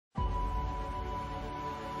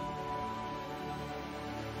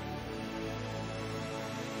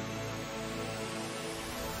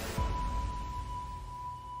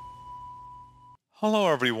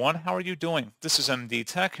Hello everyone, how are you doing? This is MD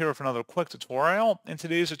Tech here with another quick tutorial. In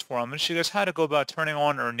today's tutorial, I'm going to show you guys how to go about turning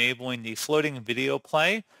on or enabling the floating video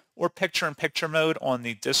play or picture-in-picture mode on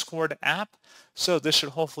the Discord app. So this should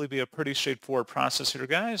hopefully be a pretty straightforward process here,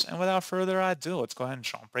 guys. And without further ado, let's go ahead and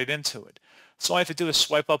jump right into it. So all you have to do is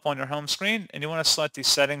swipe up on your home screen and you want to select the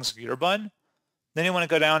settings gear button. Then you want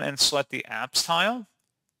to go down and select the apps tile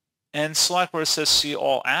and select where it says see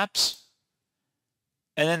all apps.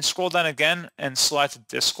 And then scroll down again and select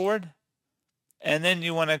Discord. And then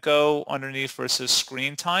you want to go underneath where it says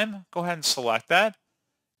screen time. Go ahead and select that.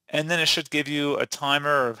 And then it should give you a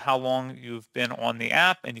timer of how long you've been on the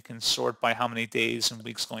app, and you can sort by how many days and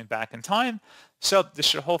weeks going back in time. So this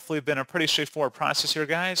should hopefully have been a pretty straightforward process here,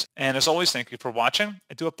 guys. And as always, thank you for watching.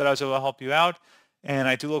 I do hope that I was able to help you out. And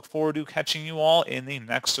I do look forward to catching you all in the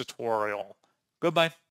next tutorial. Goodbye.